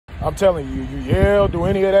I'm telling you, you yell, do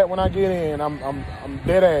any of that when I get in, I'm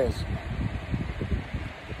dead ass.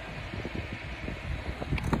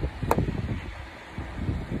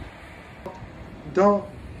 Don't.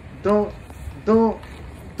 No!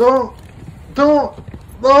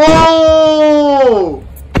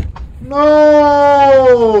 No!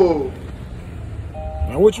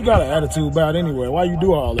 Now, what you got an attitude about anyway? Why you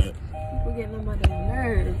do all that? People getting on my damn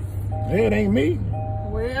nerves. Yeah, it ain't me.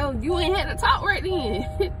 Well, you ain't had to talk right then.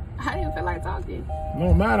 I didn't feel like talking.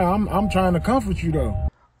 No matter, I'm trying to comfort you though.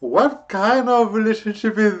 What kind of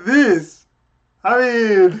relationship is this? I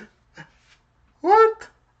mean, what?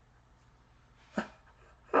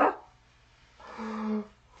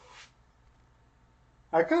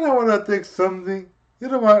 I kind of want to take something. You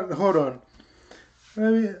know what? Hold on.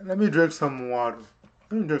 Let me drink some water.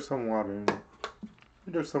 Let me drink some water. Let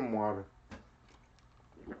me drink some water.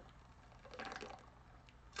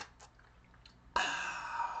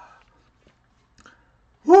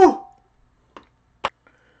 Whew.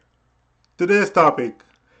 Today's topic.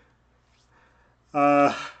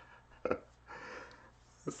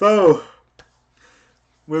 So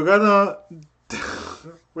we're going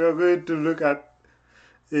to look at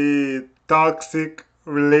a toxic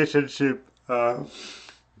relationship. Yeah.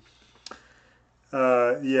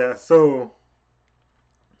 So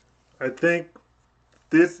I think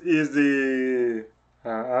this is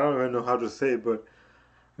I don't even know how to say it, but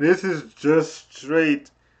this is just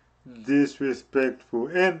straight disrespectful.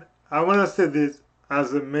 And I want to say this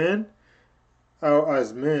as a man.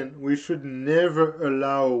 As men, we should never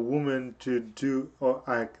allow a woman to do or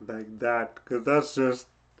act like that, because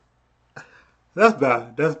that's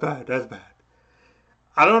bad. That's bad.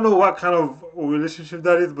 I don't know what kind of relationship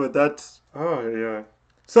that is, but that's, oh yeah.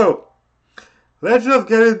 So let's just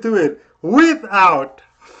get into it without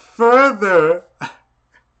further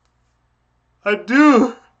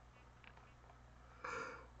ado.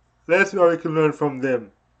 Let's see what we can learn from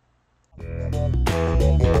them.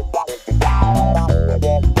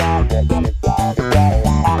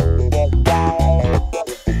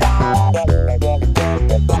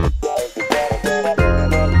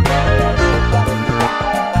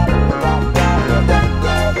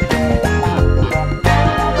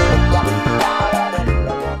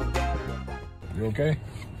 You okay?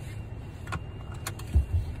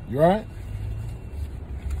 You alright?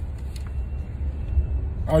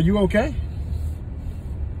 Are you okay?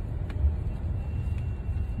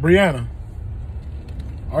 Brianna,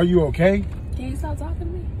 are you okay? Can you stop talking to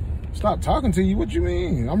me? Stop talking to you? What you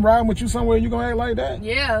mean? I'm riding with you somewhere, you gonna act like that?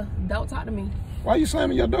 Yeah, don't talk to me. Why you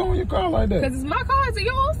slamming your door on your car like that? Because it's my car, is it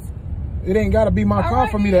yours? It ain't gotta be my car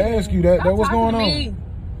for me to ask you that. Stop What's going on? me.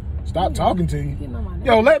 Stop talking to you. Getting on my nerves.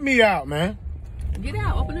 Yo, let me out, man. Get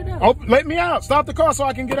out, open the door. Oh, let me out. Stop the car so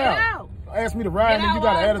I can get out. out. Ask me to ride and Get you out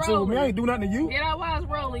got an while it's attitude with me. I rolling. ain't do nothing to you. Get out while it's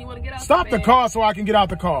rolling. You want to get out? Stop the car so I can get out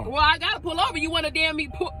the car. Well, I got to pull over. You want to damn me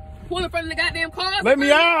pull in front of the goddamn car? Let me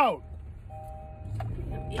out.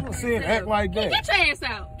 You don't see it act like that. Get your ass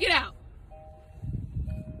out. Get out.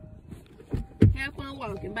 Have fun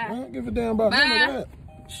walking. Bye. I don't give a damn about none of that.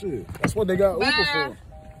 Shit, that's what they got Uber for.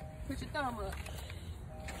 Put your thumb up.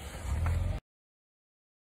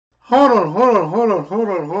 Hold on.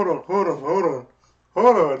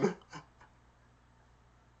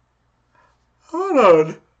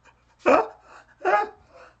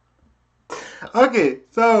 Okay,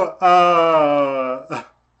 so I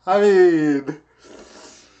mean,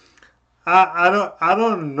 I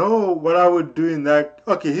don't know what I would do in that.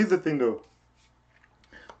 Okay, here's the thing though.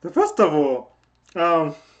 First of all,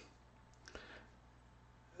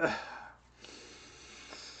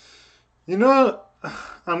 you know,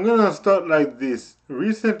 I'm gonna start like this.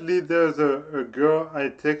 Recently, there's a girl I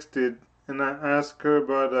texted and I asked her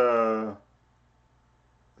about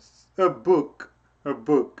a book,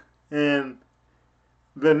 and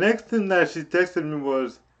the next thing that she texted me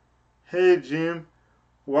was, "Hey Jim,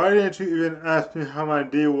 why didn't you even ask me how my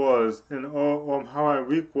day was and or how my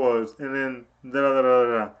week was?" And then da da da da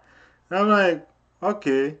da. And I'm like,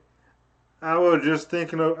 okay. I was just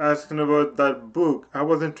thinking of asking about that book. I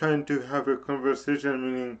wasn't trying to have a conversation,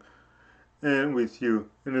 meaning, and with you,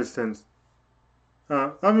 in a sense.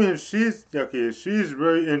 I mean, she's a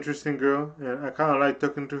very interesting girl, and I kind of like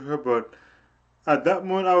talking to her, but at that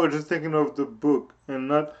moment, I was just thinking of the book and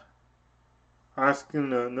not asking,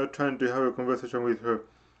 not trying to have a conversation with her.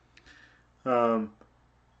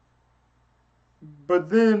 But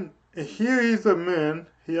then, here is a man,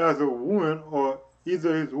 he has a woman, or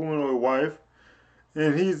either his woman or wife,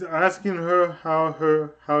 and he's asking her how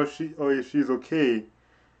she, or if she's okay,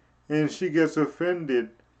 and she gets offended.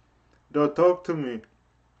 Don't talk to me.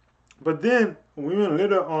 But then women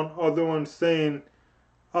later on are the ones saying,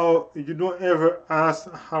 "Oh, you don't ever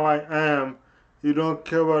ask how I am. You don't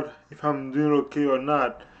care about if I'm doing okay or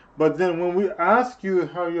not." But then when we ask you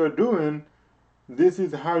how you're doing, this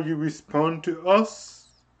is how you respond to us.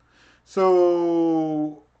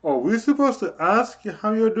 So, are we supposed to ask you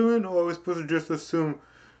how you're doing, or are we supposed to just assume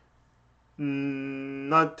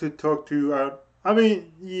not to talk to you? I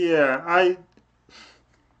mean, yeah,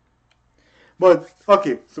 But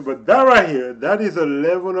okay, so but that right here, that is a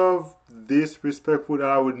level of disrespectful that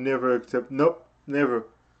I would never accept. Nope, never.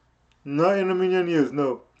 Not in a million years.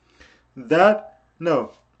 No, that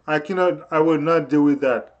no, I cannot. I will not deal with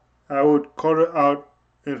that. I would call her out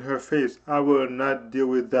in her face. I will not deal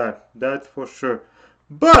with that. That's for sure.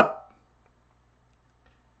 But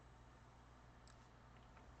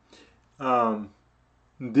um,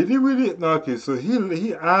 did he really? Okay, so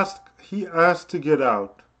he asked to get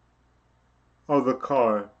out of the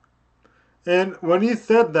car. And when he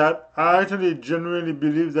said that, I actually genuinely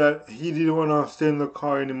believe that he didn't want to stay in the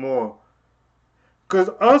car anymore. Because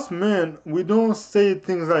us men, we don't say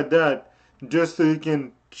things like that just so he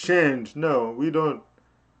can change. No, we don't.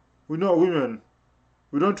 We're not women.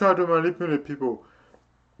 We don't try to manipulate people.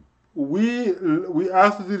 We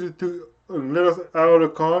ask you to let us out of the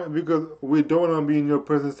car because we don't want to be in your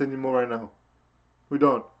presence anymore right now. We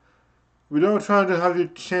don't. We don't try to have you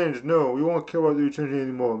change. No, we won't care about you changing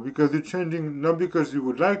anymore because you're changing not because you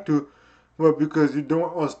would like to, but because you don't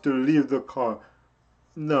want us to leave the car.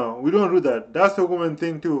 No, we don't do that. That's a woman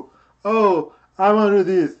thing too. Oh, I want to do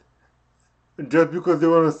this just because they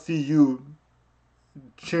want to see you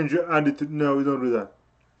change your attitude. No, we don't do that.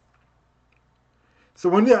 So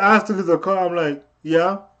when they asked to leave the car, I'm like,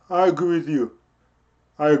 yeah, I agree with you.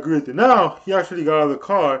 I agree with you. Now he actually got out of the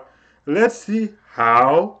car. Let's see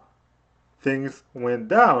how things went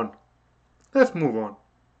down. Let's move on.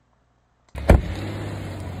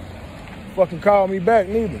 Fucking call me back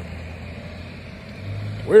neither.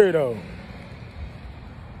 Weirdo.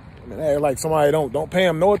 I mean, act like somebody don't pay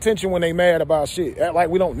them no attention when they mad about shit. Act like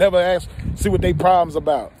we don't never ask, see what they problems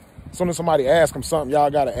about. As soon as somebody asks them something, y'all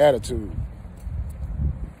got an attitude.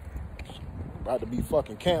 About to be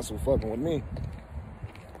fucking canceled fucking with me.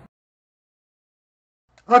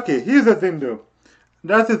 Okay, here's the thing though.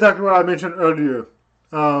 That's exactly what I mentioned earlier.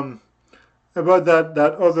 About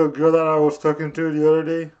that other girl that I was talking to the other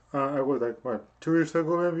day. I was like, what, 2 weeks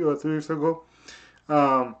ago maybe, or 3 weeks ago?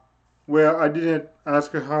 Where I didn't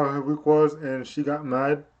ask her how her week was and she got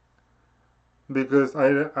mad because I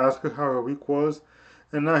didn't ask her how her week was.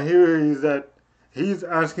 And now here is that he's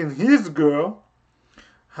asking his girl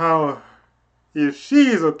how, if she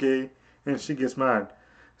is okay, and she gets mad.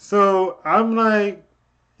 So I'm like,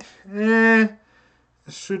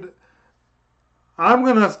 should I'm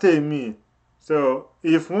gonna stay me. So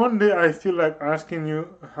if one day I feel like asking you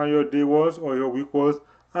how your day was or your week was,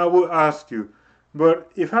 I will ask you.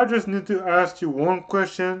 But if I just need to ask you one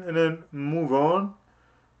question and then move on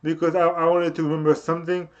because I wanted to remember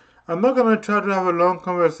something, I'm not gonna try to have a long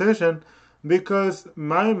conversation because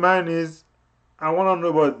my mind is I want to know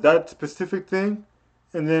about that specific thing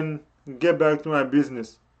and then get back to my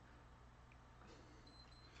business.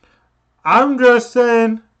 I'm just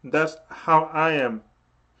saying that's how I am.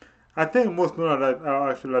 I think most men are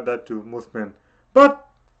actually like that too, most men. But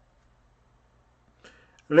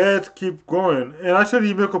let's keep going. And actually,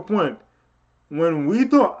 you make a point. When we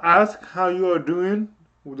don't ask how you are doing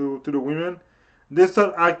to the women, they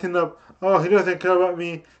start acting up. Oh, he doesn't care about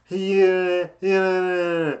me.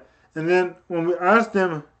 And then when we ask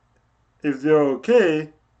them if they're okay,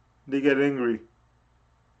 they get angry.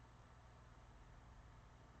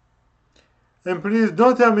 And please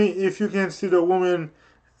don't tell me if you can see the woman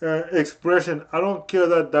expression. I don't care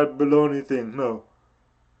that baloney thing. No.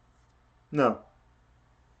 No.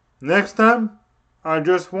 Next time, I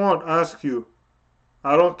just won't ask you.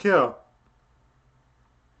 I don't care.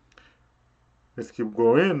 Let's keep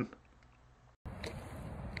going.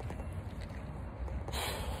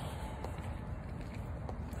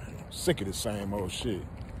 Sick of the same old shit.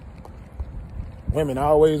 Women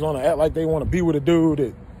always want to act like they want to be with a dude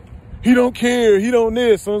that he don't care, he don't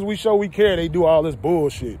this. As soon as we show we care, they do all this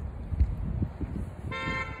bullshit.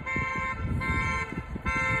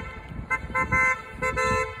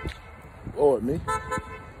 Lord, me.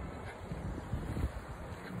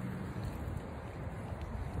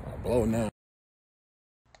 I'll blow now.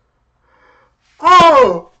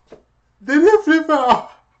 Oh! Did he flip her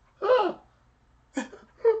off?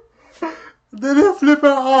 Did he flip her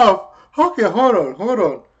off? Okay, hold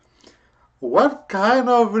on. What kind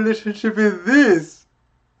of relationship is this?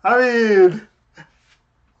 I mean,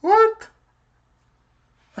 what?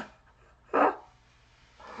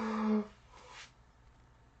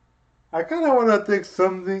 I kind of want to take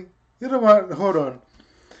something. You know what? Hold on.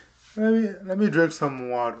 Let me drink some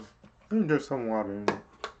water. Let me drink some water. Let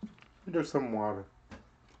me drink some water.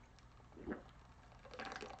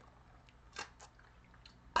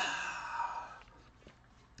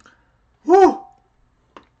 Whew!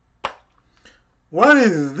 What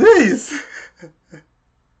is this?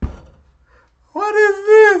 What is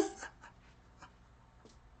this?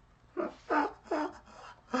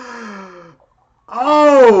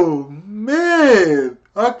 Oh man!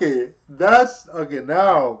 Okay, that's okay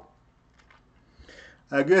now.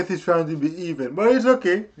 I guess he's trying to be even, but it's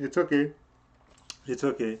okay. It's okay. It's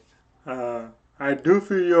okay. I do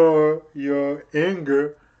feel your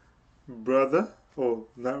anger, brother. Oh,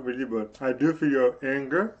 not really, but I do feel your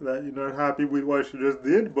anger that you're not happy with what she just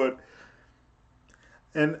did.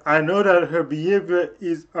 And I know that her behavior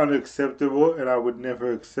is unacceptable, and I would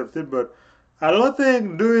never accept it. But I don't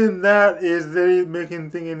think doing that is really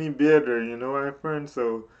making things any better. You know, my friend.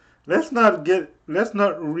 So let's not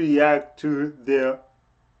react to their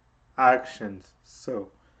actions.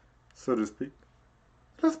 So to speak.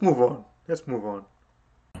 Let's move on. Let's move on.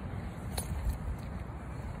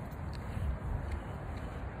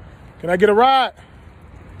 Can I get a ride?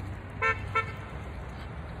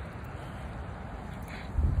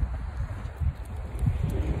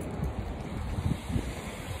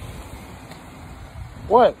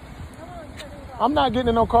 What? I'm not getting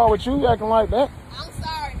in no car with you acting like that. I'm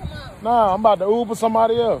sorry, come on. Nah, I'm about to Uber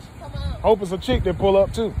somebody else. Come on. Hope it's a chick that pull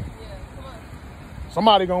up too. Yeah, come on.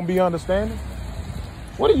 Somebody gonna be understanding.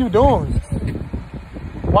 What are you doing?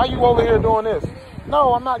 Why you over here doing this?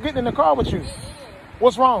 No, I'm not getting in the car with you.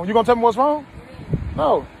 What's wrong? You gonna tell me what's wrong?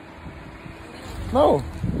 No. No.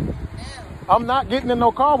 I'm not getting in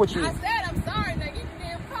no car with you. I said I'm sorry, now get in the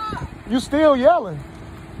damn car. You still yelling.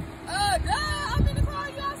 Duh, I'm in the car,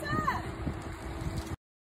 you outside.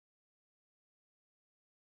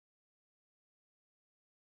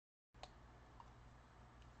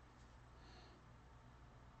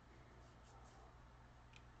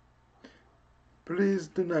 Please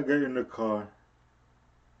do not get in the car.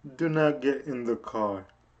 Do not get in the car.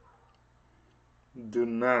 Do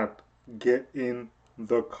not get in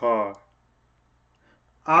the car.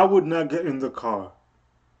 I would not get in the car.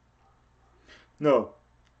 No,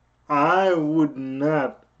 I would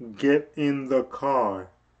not get in the car.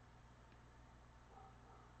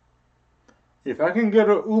 If I can get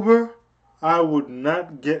an Uber, I would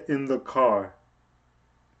not get in the car.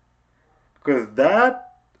 Because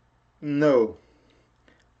no.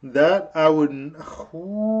 That I wouldn't.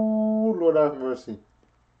 Oh, Lord have mercy.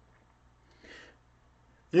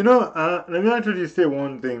 You know, let me actually say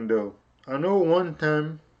one thing though. I know one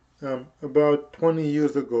time, about 20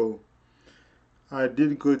 years ago, I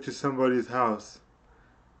did go to somebody's house,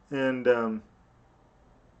 and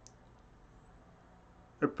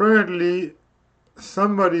apparently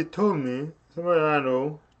somebody I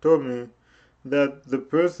know told me that the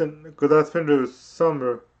person, because I spent the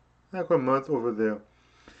summer, like a month over there.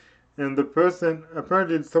 And the person,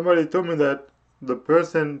 apparently somebody told me that the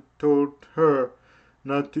person told her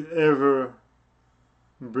not to ever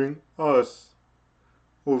bring us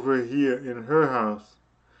over here in her house.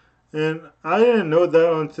 And I didn't know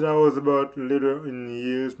that until I was about later in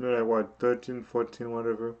years, maybe like what, 13, 14,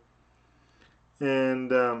 whatever. And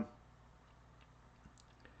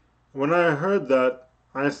when I heard that,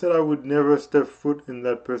 I said I would never step foot in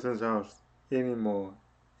that person's house anymore.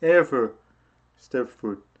 Ever step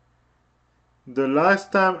foot. The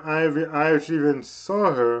last time I actually even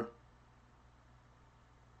saw her,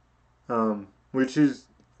 which is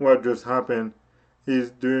what just happened,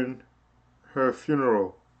 is during her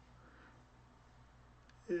funeral.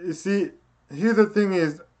 You see, here's the thing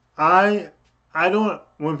is, I don't,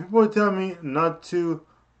 when people tell me not to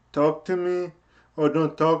talk to me, or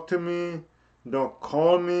don't talk to me, don't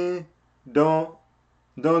call me, don't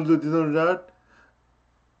do this or that,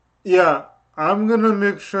 yeah, I'm gonna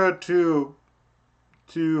make sure to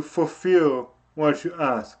fulfill what you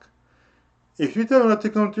ask. If you tell me not to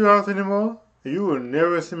come to your house anymore, you will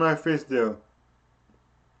never see my face there.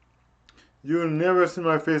 You will never see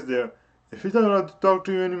my face there. If you tell me not to talk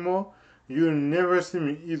to you anymore, you will never see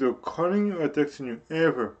me either calling you or texting you,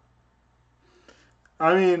 ever.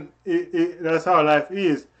 I mean, that's how life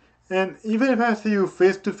is. And even if I see you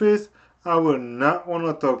face to face, I will not want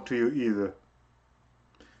to talk to you either.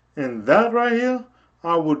 And that right here,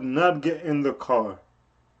 I would not get in the car.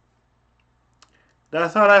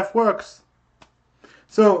 That's how life works.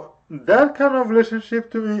 So that kind of relationship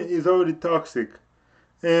to me is already toxic.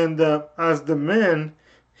 And as the man,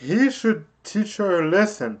 he should teach her a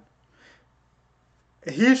lesson.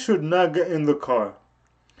 He should not get in the car.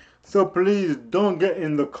 So please don't get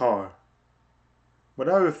in the car. But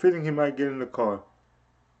I have a feeling he might get in the car.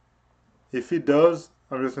 If he does,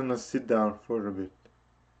 I'm just gonna sit down for a bit.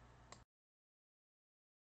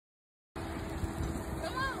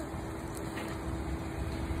 Come on.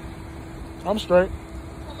 I'm straight.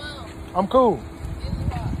 Come on. I'm cool. Get in the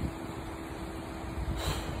car.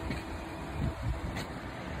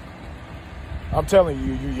 I'm telling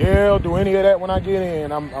you, you yell, do any of that when I get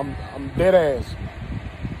in. I'm dead ass.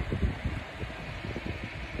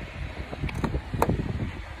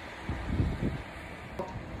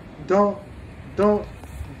 Don't. No!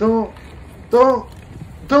 No!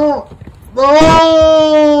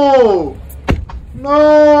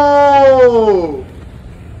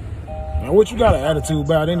 Now, what you got an attitude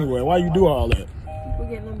about anyway? Why you do all that? People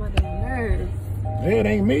getting on my damn nerves. It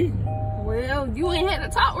ain't me. Well, you ain't had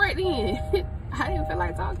to talk right then. I didn't feel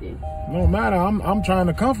like talking. No matter. I'm trying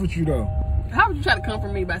to comfort you though. How would you try to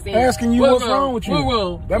comfort me by saying asking you what's wrong with you? What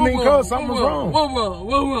wrong? That means cause something was wrong. What wrong?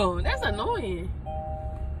 What wrong? That's annoying.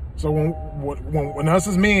 So when us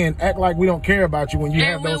as men act like we don't care about you when you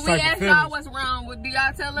have those type of feelings. And when we ask y'all what's wrong, do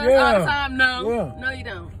y'all tell us all the time? No. Yeah. No, you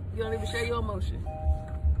don't. You don't even share your emotion.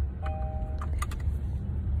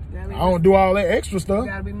 I don't do all that extra stuff.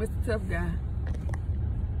 You gotta be Mr. Tough Guy.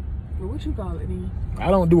 Well, what you call it then?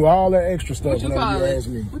 I don't do all that extra stuff whenever you ask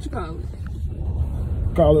me. What you call it?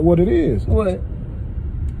 Call it what it is. What?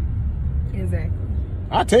 Exactly.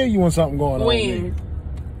 I tell you when something going on with me.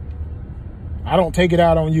 I don't take it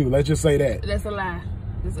out on you. Let's just say that. That's a lie.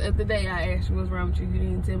 The other day I asked you what's wrong with you. You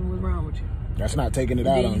didn't tell me what's wrong with you. That's not taking it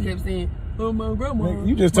out on you. Then you kept saying, oh, my grandma.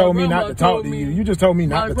 You just told me not to talk to you. You just told me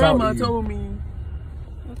not to talk to you. My grandma told me.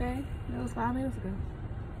 Okay. That was 5 minutes ago.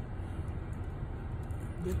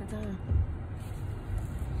 Different time.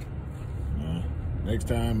 Next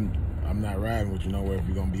time, I'm not riding with you nowhere if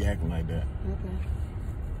you're going to be acting like that. Okay.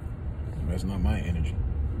 Messing up my energy.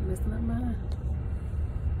 Messing up mine.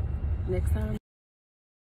 Next time.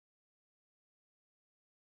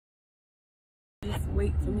 Just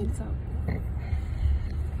wait for me to talk.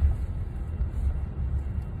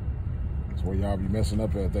 That's where y'all be messing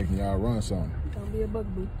up at, thinking y'all run something. Don't be a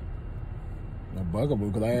bugaboo. A bugaboo?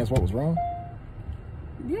 Because I asked what was wrong?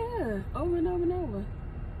 Yeah, over and over and over.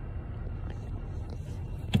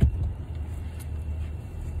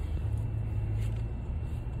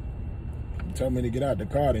 You tell me to get out the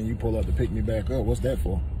car, then you pull up to pick me back up. What's that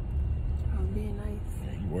for? I'm being nice.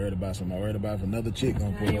 Yeah, you worried about something. I'm worried about if another chick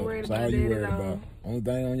gonna pull up. That's all you worried about. Only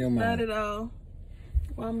thing on your mind. Not at all.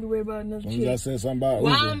 Why I'm be worried about another chick? As soon as I said something about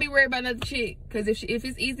Uber. Why I'm be worried about another chick? Because if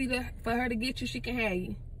it's easy for her to get you, she can have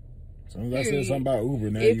you. As soon as I said something about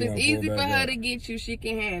Uber, now if you it's easy for her up. to get you, she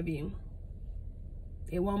can have you.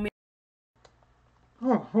 It won't make.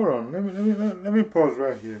 Oh, hold on. Let me pause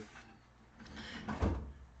right here.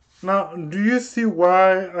 Now, do you see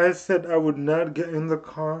why I said I would not get in the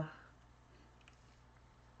car?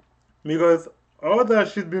 Because all that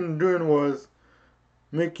she's been doing was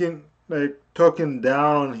making, like, talking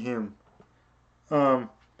down on him.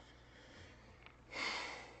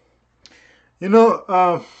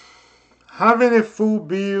 Having a full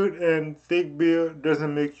beard and thick beard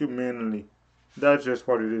doesn't make you manly. That's just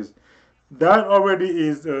what it is. That already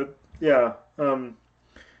is,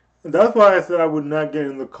 that's why I said I would not get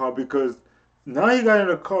in the car, because now he got in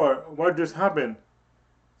the car, what just happened?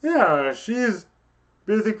 Yeah, she's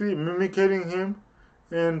basically mimicking him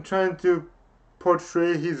and trying to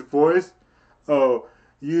portray his voice. Oh,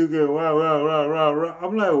 you get rah, rah, rah, rah, rah.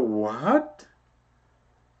 I'm like, what?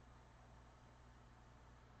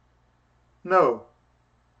 No.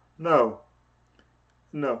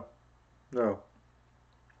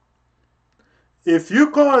 If you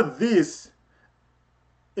call this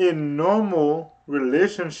a normal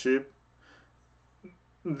relationship,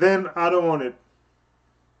 then I don't want it.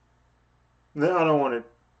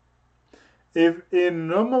 If a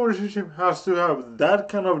normal relationship has to have that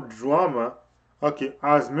kind of drama, okay,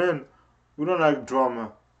 as men, we don't like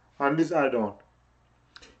drama. At least I don't.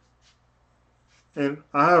 And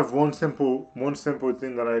I have one simple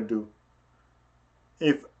thing that I do.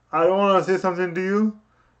 If I don't want to say something to you,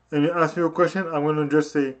 and you ask me a question, I'm going to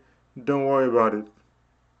just say, don't worry about it.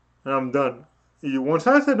 And I'm done. Once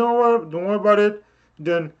I say don't worry about it,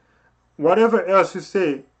 then whatever else you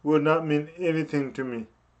say will not mean anything to me.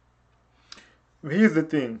 Here's the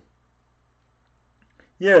thing.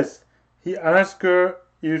 Yes, he asked her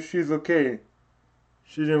if she's okay.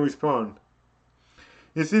 She didn't respond.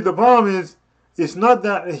 You see, the problem is, it's not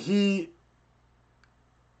that he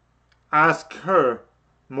asked her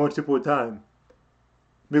multiple times.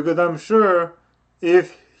 Because I'm sure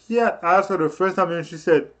if he had asked her the first time and she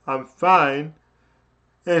said, I'm fine,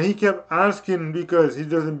 and he kept asking because he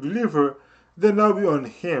doesn't believe her, then that'll be on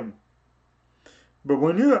him. But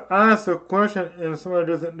when you ask a question and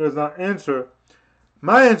somebody does not answer,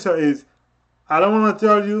 my answer is, I don't want to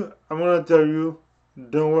tell you, I'm going to tell you,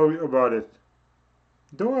 don't worry about it.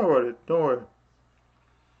 Don't worry about it, don't worry.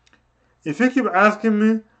 If you keep asking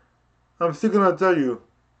me, I'm still going to tell you,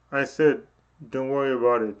 I said, don't worry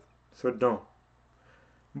about it, so don't.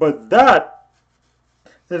 But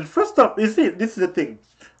then first off, you see, this is the thing.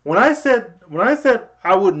 When I said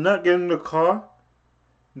I would not get in the car,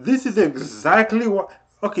 this is exactly what.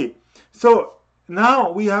 Okay, so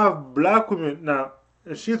now we have black women. Now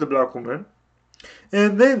she's a black woman,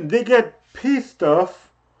 and then they get pissed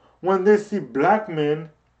off when they see black men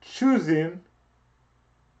choosing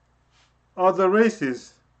other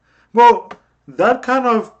races. Well, that kind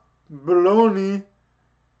of baloney,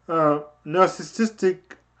 narcissistic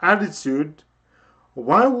attitude.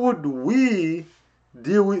 Why would we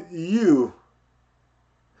deal with you?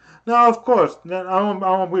 Now, of course, I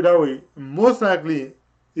won't put it that way. Most likely,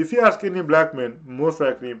 if you ask any black man, most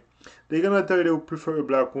likely, they're going to tell you they would prefer a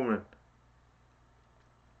black woman.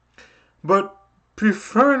 But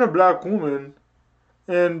preferring a black woman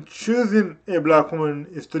and choosing a black woman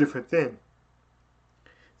is two different things.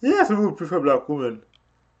 Yes, we would prefer black women.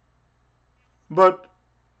 But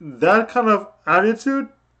that kind of attitude,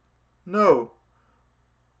 no.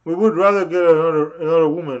 We would rather get another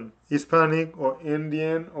woman, Hispanic or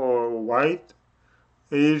Indian or white,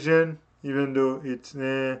 Asian, even though it's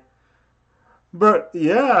But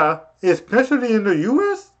yeah, especially in the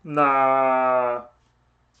US, nah.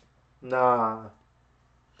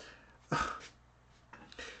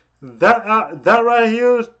 That right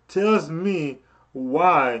here tells me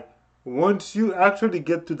why once you actually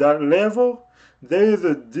get to that level, there is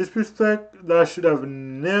a disrespect that should have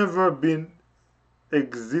never been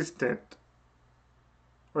existent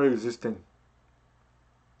or existing.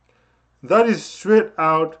 That is straight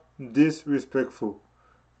out disrespectful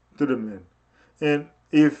to the man. And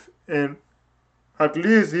at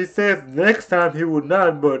least he says next time he would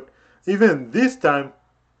not, but even this time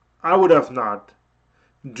I would have not.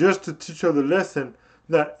 Just to teach her the lesson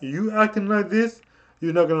that you acting like this,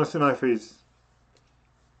 you're not gonna see my face.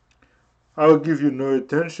 I will give you no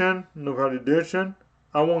attention, no validation.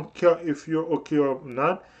 I won't care if you're okay or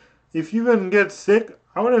not. If you even get sick,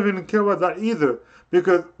 I won't even care about that either.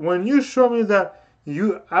 Because when you show me that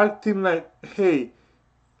you acting like, hey,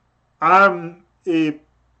 I'm a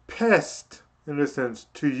pest, in a sense,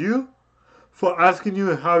 to you for asking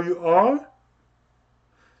you how you are,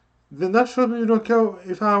 then that shows me you don't care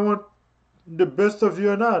if I want the best of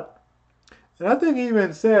you or not. And I think he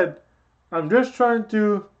even said, I'm just trying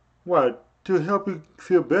to, what, to help you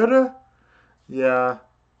feel better? Yeah,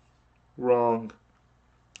 wrong.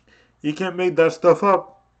 You can't make that stuff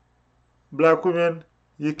up. Black women,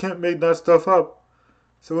 you can't make that stuff up.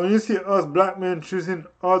 So when you see us black men choosing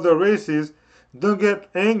other races, don't get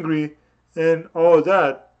angry and all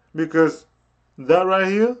that, because that right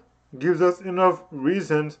here gives us enough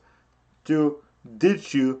reasons to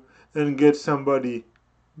ditch you and get somebody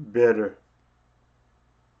better.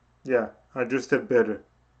 Yeah, I just said better.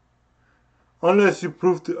 Unless you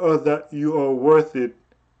prove to us that you are worth it,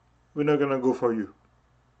 we're not gonna go for you.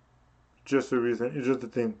 Just a reason. It's just a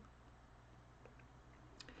thing.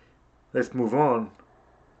 Let's move on.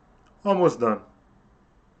 Almost done.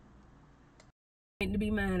 To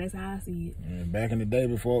be mine, that's how I see it. Yeah, back in the day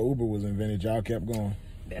before Uber was invented, y'all kept going.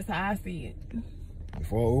 That's how I see it.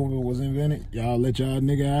 Before Uber was invented, y'all let y'all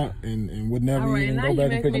nigga out and would never All right, even now go you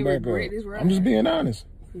back and pick making him me back regret up. this ride. I'm just being honest.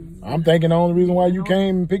 I'm thinking the only reason why you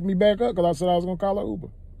came and picked me back up because I said I was gonna call an Uber.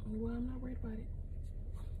 Well, I'm not worried about it.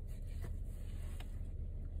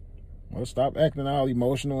 Well, stop acting all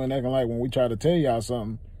emotional and acting like when we try to tell y'all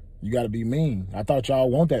something, you got to be mean. I thought y'all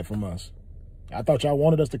want that from us. I thought y'all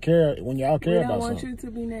wanted us to care when y'all care about something. We don't want you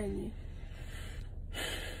to be nagging.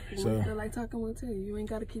 So, feel like talking, we'll tell you. You ain't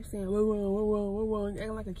got to keep saying, what wrong,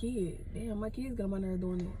 acting like a kid. Damn, my kids got my nerve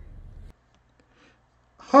doing that.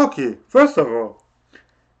 Okay, first of all,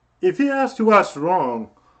 if he asked you what's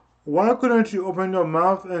wrong, why couldn't you open your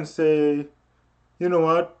mouth and say, you know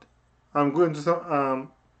what, I'm going to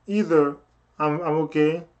some, either I'm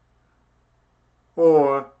okay,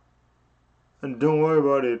 or and don't worry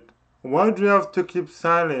about it. Why do you have to keep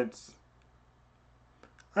silence?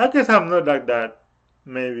 I guess I'm not like that,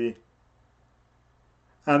 maybe.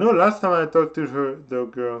 I know last time I talked to her, the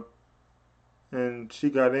girl, and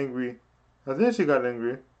she got angry. I think she got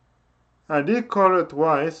angry. I did call her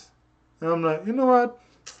twice, and I'm like, you know what?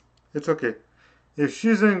 It's okay. If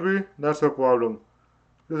she's angry, that's her problem.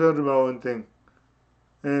 Just I'll do my own thing.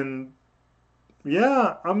 And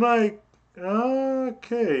yeah, I'm like,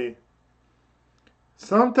 okay.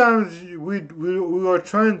 Sometimes we are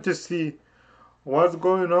trying to see what's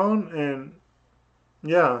going on, and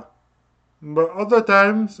yeah. But other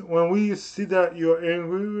times when we see that you're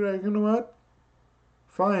angry, we're like, you know what?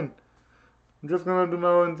 Fine. I'm just gonna do my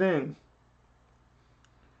own thing.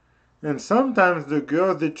 And sometimes the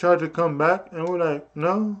girls, they try to come back, and we're like,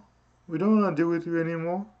 no, we don't want to deal with you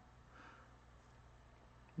anymore.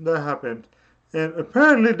 That happened. And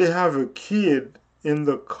apparently they have a kid in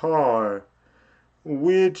the car,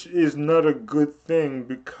 which is not a good thing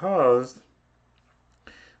because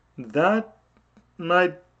that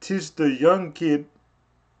might teach the young kid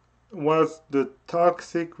what's the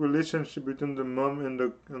toxic relationship between the mom and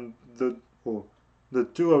the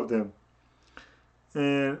two of them.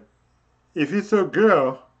 And if it's a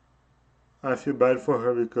girl, I feel bad for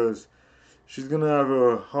her because she's gonna have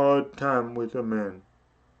a hard time with a man.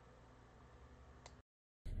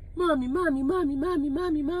 Mommy, mommy, mommy, mommy,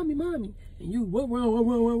 mommy, mommy, mommy. And you, what wrong, what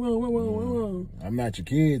wrong, what wrong, what wrong, what wrong? I'm not your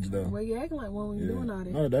kids, though. Well, you acting like one when you doing all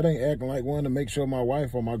that. No, that ain't acting like one to make sure my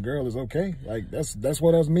wife or my girl is okay. Like, that's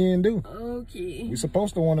what us men do. Okay. We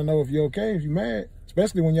supposed to want to know if you're okay, if you're mad.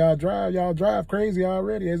 Especially when y'all drive crazy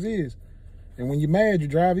already as is. And when you're mad, you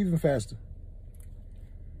drive even faster.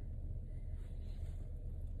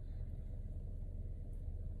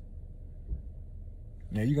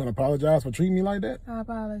 Now, you gonna apologize for treating me like that? I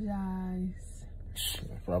apologize.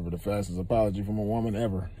 Probably the fastest apology from a woman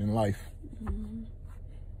ever in life.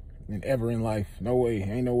 And ever in life. No way.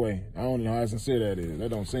 Ain't no way. I don't know how sincere that is. That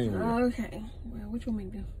don't seem real. Okay. Well, what you want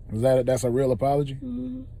me to do? Is that's a real apology?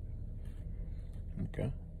 Mm-hmm.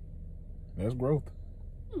 Okay. That's growth.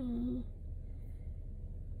 Mm-hmm.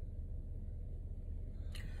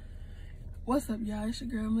 What's up, y'all? It's your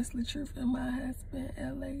girl, Miss LaTruth, and my husband,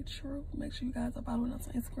 LA Truth. Make sure you guys are following us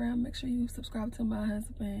on Instagram. Make sure you subscribe to my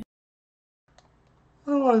husband.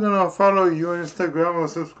 I'm not gonna follow you on Instagram or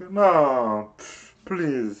subscribe. No,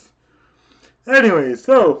 please. Anyway,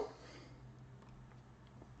 so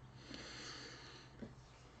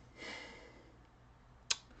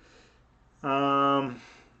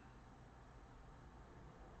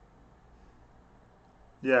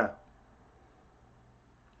yeah.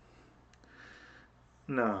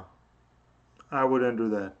 No, I wouldn't do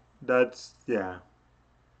that. That's, yeah.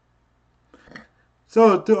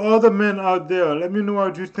 So, to all the men out there, let me know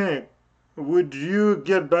what you think. Would you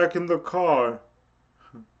get back in the car?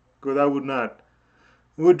 Because I would not.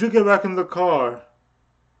 Would you get back in the car?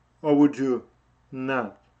 Or would you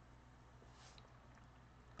not?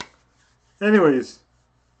 Anyways,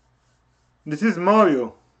 this is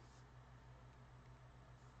Mario.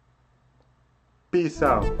 Peace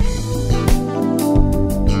out.